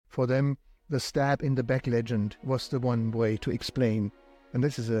For them, the stab in the back legend was the one way to explain. And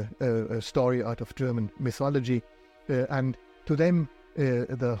this is a story out of German mythology. And to them,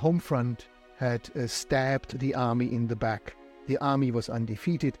 the home front had stabbed the army in the back. The army was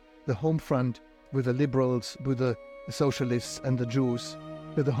undefeated. The home front, with the liberals, with the socialists and the Jews,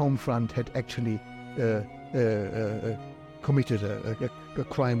 the home front had actually committed a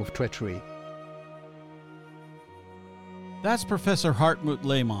crime of treachery. That's Professor Hartmut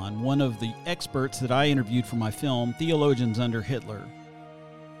Lehmann, one of the experts that I interviewed for my film, Theologians Under Hitler.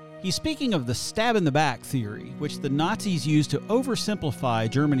 He's speaking of the stab-in-the-back theory, which the Nazis used to oversimplify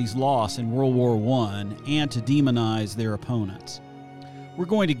Germany's loss in World War I and to demonize their opponents. We're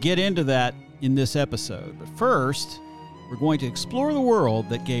going to get into that in this episode, but first, we're going to explore the world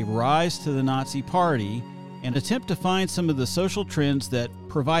that gave rise to the Nazi Party and attempt to find some of the social trends that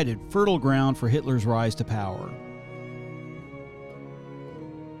provided fertile ground for Hitler's rise to power.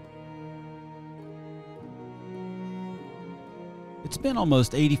 It's been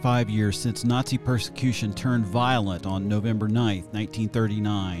almost 85 years since Nazi persecution turned violent on November 9,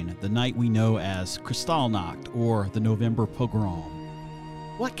 1939, the night we know as Kristallnacht, or the November Pogrom.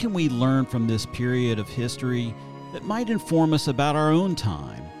 What can we learn from this period of history that might inform us about our own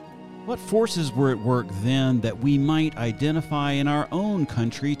time? What forces were at work then that we might identify in our own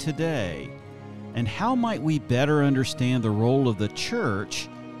country today? And how might we better understand the role of the Church,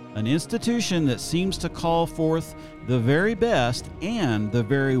 an institution that seems to call forth the very best and the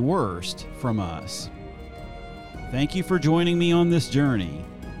very worst from us? Thank you for joining me on this journey.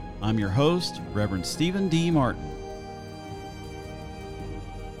 I'm your host, Reverend Stephen D. Martin.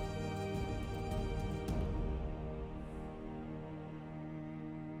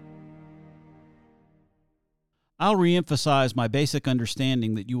 I'll reemphasize my basic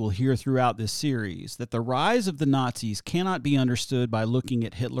understanding that you will hear throughout this series, that the rise of the Nazis cannot be understood by looking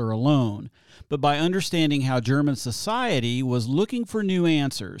at Hitler alone, but by understanding how German society was looking for new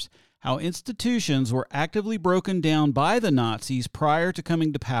answers, how institutions were actively broken down by the Nazis prior to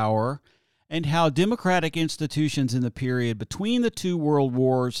coming to power, and how democratic institutions in the period between the two world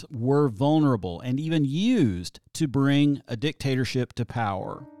wars were vulnerable and even used to bring a dictatorship to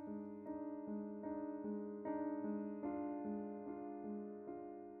power.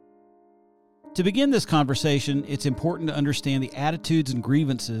 To begin this conversation, it's important to understand the attitudes and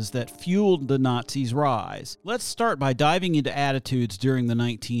grievances that fueled the Nazis' rise. Let's start by diving into attitudes during the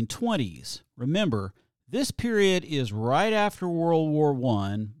 1920s. Remember, this period is right after World War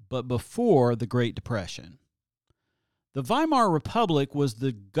I, but before the Great Depression. The Weimar Republic was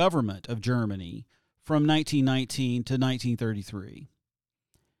the government of Germany from 1919 to 1933.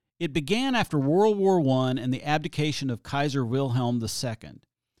 It began after World War I and the abdication of Kaiser Wilhelm II.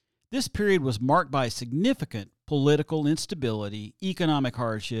 This period was marked by significant political instability, economic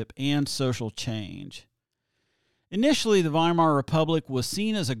hardship, and social change. Initially, the Weimar Republic was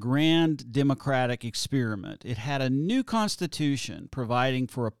seen as a grand democratic experiment. It had a new constitution providing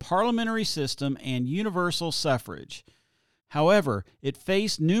for a parliamentary system and universal suffrage. However, it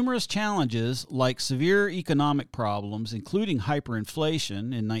faced numerous challenges like severe economic problems, including hyperinflation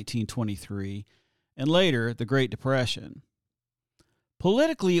in 1923, and later the Great Depression.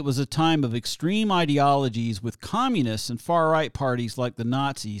 Politically, it was a time of extreme ideologies with communists and far-right parties like the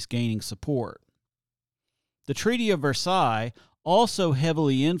Nazis gaining support. The Treaty of Versailles also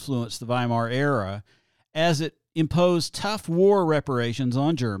heavily influenced the Weimar era as it imposed tough war reparations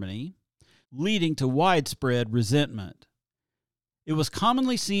on Germany, leading to widespread resentment. It was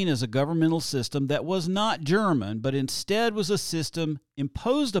commonly seen as a governmental system that was not German, but instead was a system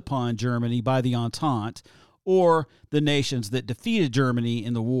imposed upon Germany by the Entente, or the nations that defeated Germany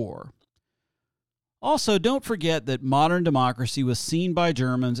in the war. Also, don't forget that modern democracy was seen by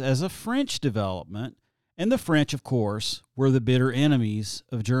Germans as a French development, and the French, of course, were the bitter enemies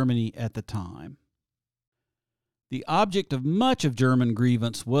of Germany at the time. The object of much of German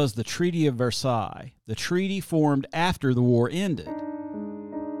grievance was the Treaty of Versailles, the treaty formed after the war ended.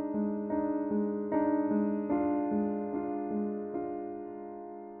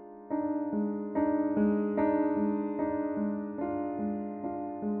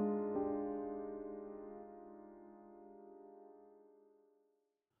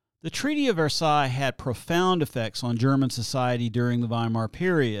 The Treaty of Versailles had profound effects on German society during the Weimar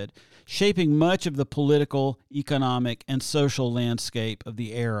period, shaping much of the political, economic, and social landscape of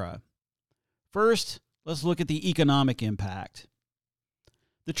the era. First, let's look at the economic impact.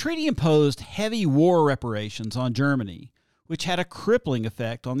 The treaty imposed heavy war reparations on Germany, which had a crippling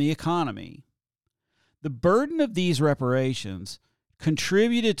effect on the economy. The burden of these reparations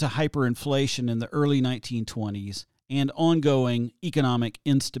contributed to hyperinflation in the early 1920s and ongoing economic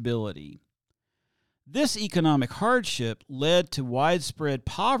instability. This economic hardship led to widespread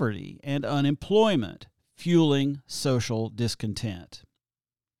poverty and unemployment, fueling social discontent.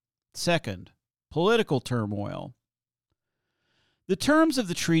 Second, political turmoil. The terms of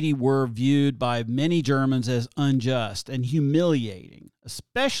the treaty were viewed by many Germans as unjust and humiliating,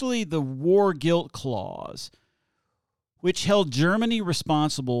 especially the War Guilt Clause, which held Germany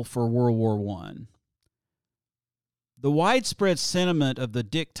responsible for World War I. The widespread sentiment of the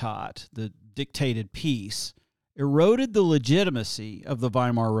Diktat, the dictated peace, eroded the legitimacy of the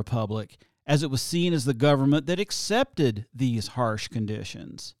Weimar Republic, as it was seen as the government that accepted these harsh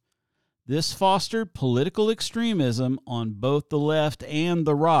conditions. This fostered political extremism on both the left and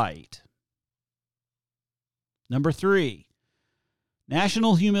the right. Number 3,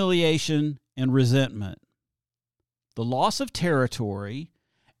 national humiliation and resentment. The loss of territory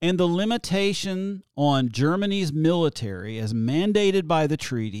and the limitation on Germany's military as mandated by the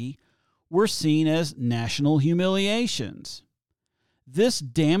treaty were seen as national humiliations. This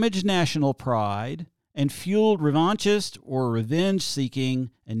damaged national pride and fueled revanchist or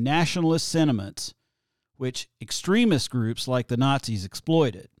revenge-seeking and nationalist sentiments, which extremist groups like the Nazis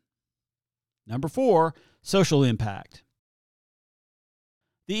exploited. Number 4, social impact.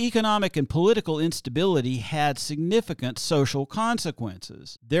 The economic and political instability had significant social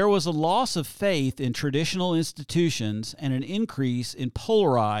consequences. There was a loss of faith in traditional institutions and an increase in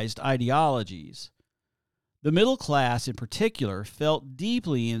polarized ideologies. The middle class, in particular, felt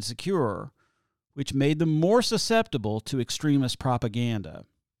deeply insecure, which made them more susceptible to extremist propaganda.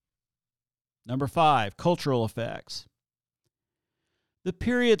 Number 5, cultural effects. The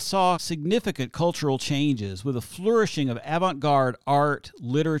period saw significant cultural changes with a flourishing of avant-garde art,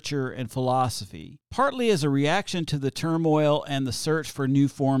 literature, and philosophy, partly as a reaction to the turmoil and the search for new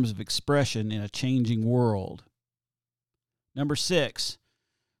forms of expression in a changing world. Number 6,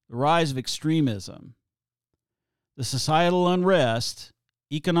 the rise of extremism. The societal unrest,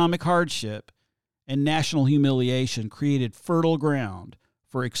 economic hardship, and national humiliation created fertile ground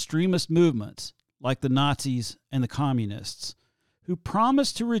for extremist movements like the Nazis and the Communists, who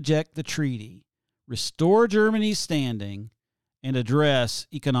promised to reject the treaty, restore Germany's standing, and address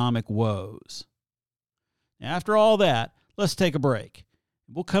economic woes. Now, after all that, let's take a break.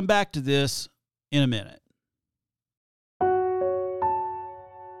 We'll come back to this in a minute.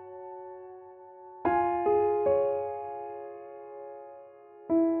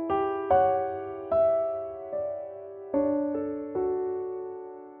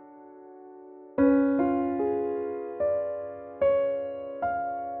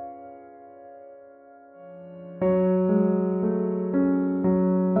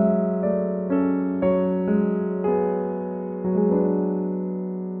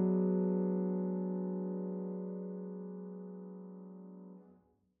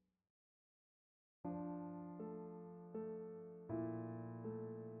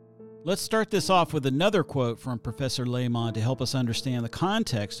 Let's start this off with another quote from Professor Lehmann to help us understand the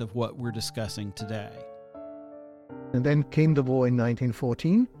context of what we're discussing today. And then came the war in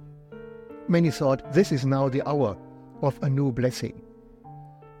 1914. Many thought this is now the hour of a new blessing,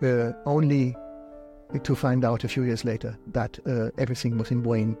 only to find out a few years later that everything was in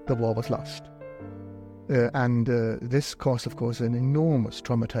vain, the war was lost. And this caused, of course, an enormous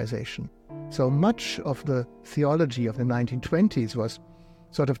traumatization. So much of the theology of the 1920s was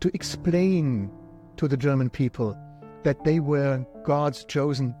sort of to explain to the German people that they were God's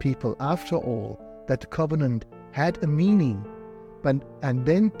chosen people after all, that the covenant had a meaning, and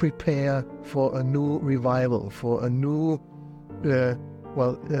then prepare for a new revival, for a new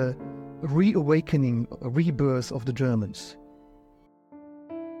reawakening, rebirth of the Germans.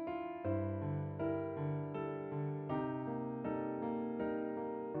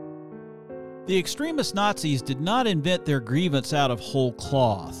 The extremist Nazis did not invent their grievance out of whole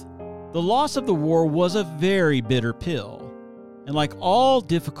cloth. The loss of the war was a very bitter pill, and like all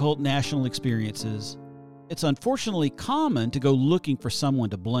difficult national experiences, it's unfortunately common to go looking for someone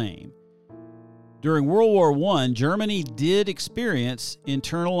to blame. During World War I, Germany did experience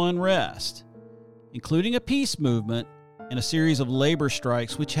internal unrest, including a peace movement and a series of labor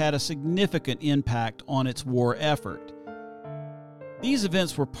strikes which had a significant impact on its war effort. These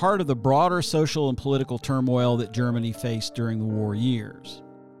events were part of the broader social and political turmoil that Germany faced during the war years.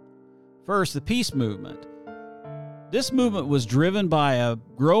 First, the peace movement. This movement was driven by a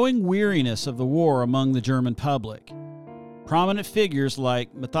growing weariness of the war among the German public. Prominent figures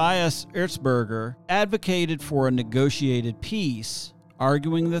like Matthias Erzberger advocated for a negotiated peace,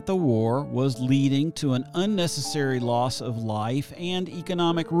 arguing that the war was leading to an unnecessary loss of life and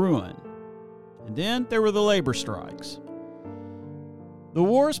economic ruin. And then there were the labor strikes. The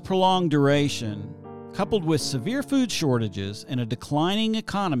war's prolonged duration, coupled with severe food shortages and a declining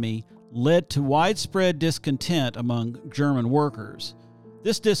economy, led to widespread discontent among German workers.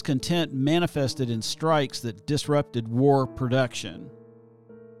 This discontent manifested in strikes that disrupted war production.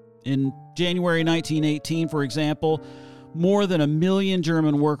 In January 1918, for example, more than 1 million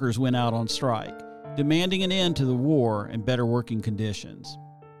German workers went out on strike, demanding an end to the war and better working conditions.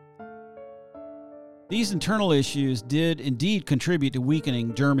 These internal issues did indeed contribute to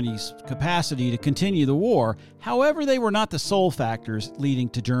weakening Germany's capacity to continue the war. However, they were not the sole factors leading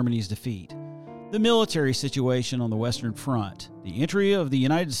to Germany's defeat. The military situation on the Western Front, the entry of the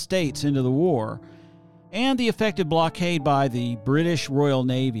United States into the war, and the effective blockade by the British Royal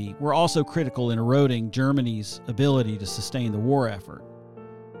Navy were also critical in eroding Germany's ability to sustain the war effort.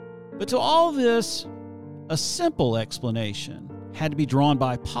 But to all this, a simple explanation had to be drawn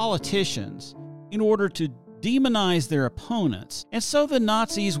by politicians in order to demonize their opponents, and so the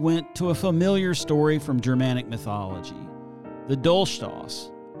Nazis went to a familiar story from Germanic mythology, the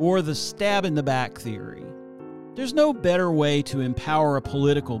Dolchstoß, or the stab-in-the-back theory. There's no better way to empower a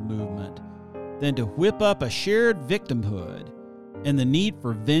political movement than to whip up a shared victimhood and the need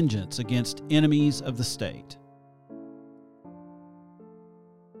for vengeance against enemies of the state.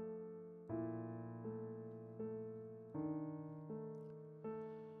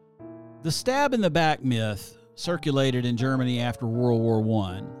 The stab-in-the-back myth circulated in Germany after World War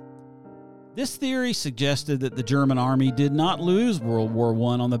I. This theory suggested that the German army did not lose World War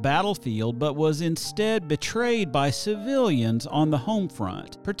I on the battlefield, but was instead betrayed by civilians on the home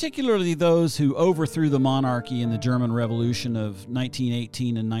front, particularly those who overthrew the monarchy in the German Revolution of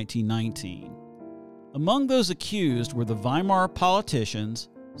 1918 and 1919. Among those accused were the Weimar politicians,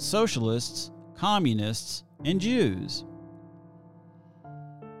 socialists, communists, and Jews.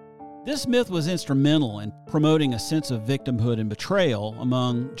 This myth was instrumental in promoting a sense of victimhood and betrayal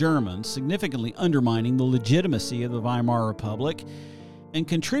among Germans, significantly undermining the legitimacy of the Weimar Republic and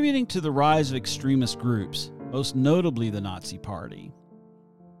contributing to the rise of extremist groups, most notably the Nazi Party.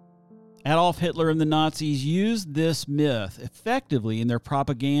 Adolf Hitler and the Nazis used this myth effectively in their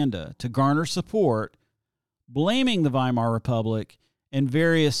propaganda to garner support, blaming the Weimar Republic and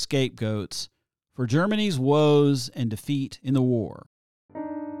various scapegoats for Germany's woes and defeat in the war.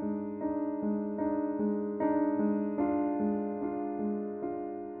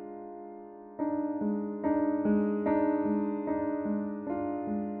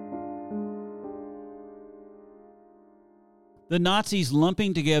 The Nazis'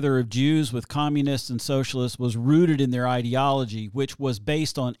 lumping together of Jews with communists and socialists was rooted in their ideology, which was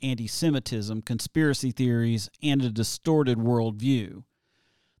based on anti-Semitism, conspiracy theories, and a distorted worldview.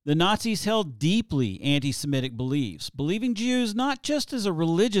 The Nazis held deeply anti-Semitic beliefs, believing Jews not just as a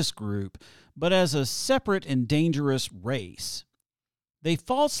religious group, but as a separate and dangerous race. They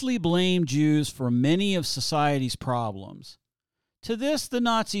falsely blamed Jews for many of society's problems. To this, the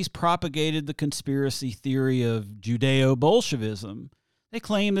Nazis propagated the conspiracy theory of Judeo-Bolshevism. They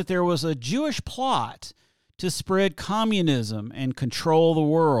claimed that there was a Jewish plot to spread communism and control the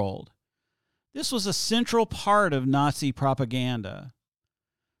world. This was a central part of Nazi propaganda.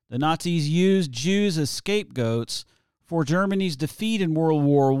 The Nazis used Jews as scapegoats for Germany's defeat in World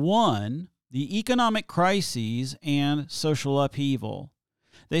War I, the economic crises, and social upheaval.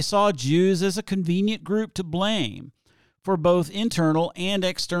 They saw Jews as a convenient group to blame for both internal and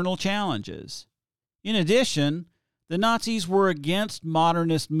external challenges. In addition, the Nazis were against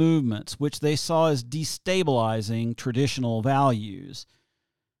modernist movements, which they saw as destabilizing traditional values.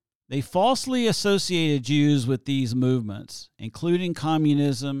 They falsely associated Jews with these movements, including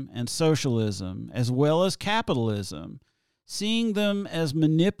communism and socialism, as well as capitalism, seeing them as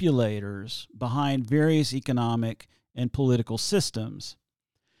manipulators behind various economic and political systems.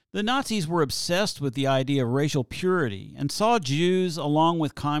 The Nazis were obsessed with the idea of racial purity and saw Jews, along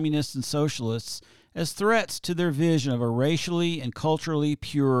with communists and socialists, as threats to their vision of a racially and culturally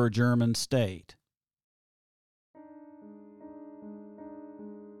pure German state.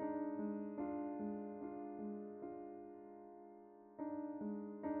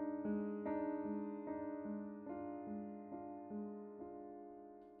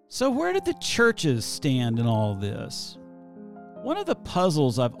 So where did the churches stand in all this? One of the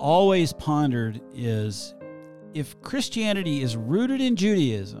puzzles I've always pondered is, if Christianity is rooted in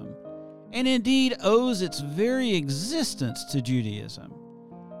Judaism, and indeed owes its very existence to Judaism,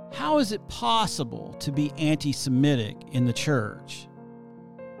 how is it possible to be anti-Semitic in the church?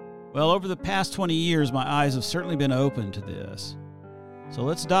 Well, over the past 20 years, my eyes have certainly been open to this. So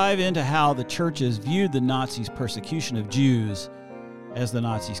let's dive into how the churches viewed the Nazis' persecution of Jews as the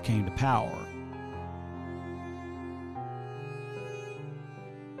Nazis came to power.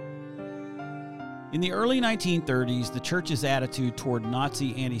 In the early 1930s, the church's attitude toward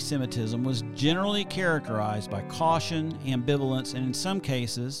Nazi anti-Semitism was generally characterized by caution, ambivalence, and in some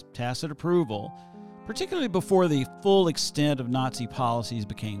cases, tacit approval, particularly before the full extent of Nazi policies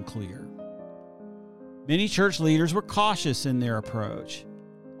became clear. Many church leaders were cautious in their approach,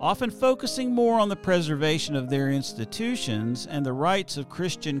 often focusing more on the preservation of their institutions and the rights of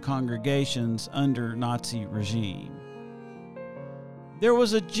Christian congregations under Nazi regime. There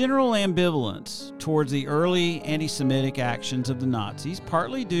was a general ambivalence towards the early anti-Semitic actions of the Nazis,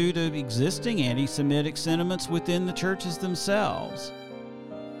 partly due to existing anti-Semitic sentiments within the churches themselves.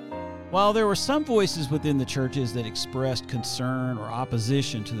 While there were some voices within the churches that expressed concern or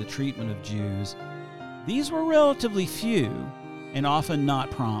opposition to the treatment of Jews, these were relatively few and often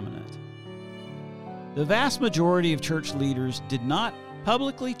not prominent. The vast majority of church leaders did not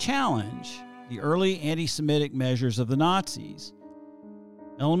publicly challenge the early anti-Semitic measures of the Nazis.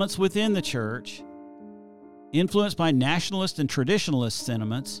 Elements within the church, influenced by nationalist and traditionalist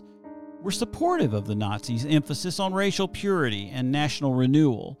sentiments, were supportive of the Nazis' emphasis on racial purity and national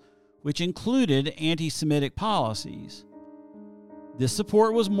renewal, which included anti-Semitic policies. This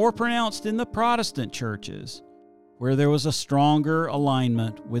support was more pronounced in the Protestant churches, where there was a stronger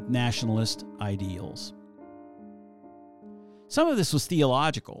alignment with nationalist ideals. Some of this was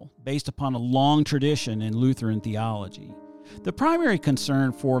theological, based upon a long tradition in Lutheran theology. The primary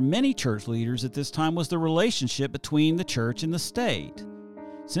concern for many church leaders at this time was the relationship between the church and the state.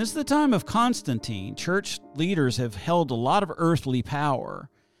 Since the time of Constantine, church leaders have held a lot of earthly power,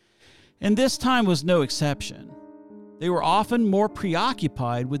 and this time was no exception. They were often more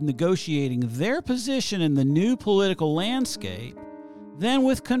preoccupied with negotiating their position in the new political landscape than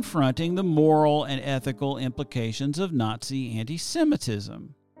with confronting the moral and ethical implications of Nazi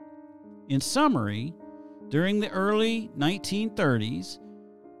anti-Semitism. In summary, during the early 1930s,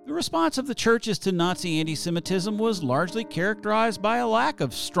 the response of the churches to Nazi anti-Semitism was largely characterized by a lack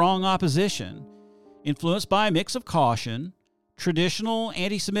of strong opposition, influenced by a mix of caution, traditional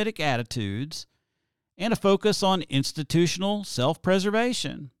anti-Semitic attitudes, and a focus on institutional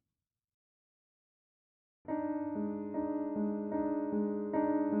self-preservation.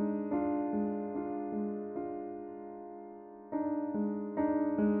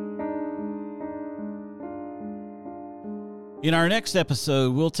 In our next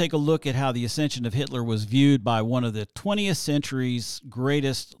episode, we'll take a look at how the ascension of Hitler was viewed by one of the 20th century's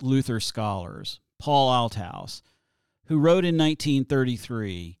greatest Luther scholars, Paul Althaus, who wrote in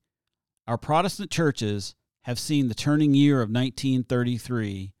 1933, "Our Protestant churches have seen the turning year of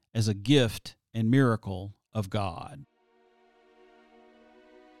 1933 as a gift and miracle of God."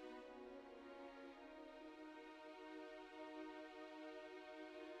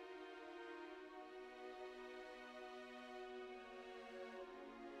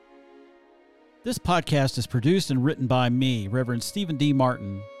 This podcast is produced and written by me, Reverend Stephen D.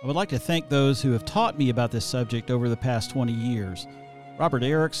 Martin. I would like to thank those who have taught me about this subject over the past 20 years. Robert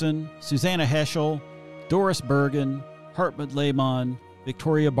Erickson, Susanna Heschel, Doris Bergen, Hartmut Lehmann,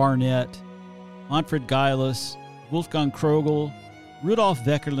 Victoria Barnett, Manfred Geilis, Wolfgang Krogel, Rudolf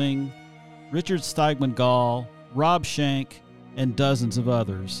Weckerling, Richard Steigman Gall, Rob Schenk, and dozens of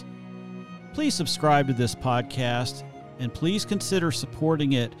others. Please subscribe to this podcast, and please consider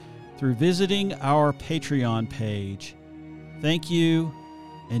supporting it through visiting our Patreon page. Thank you,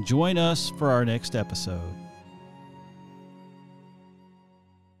 and join us for our next episode.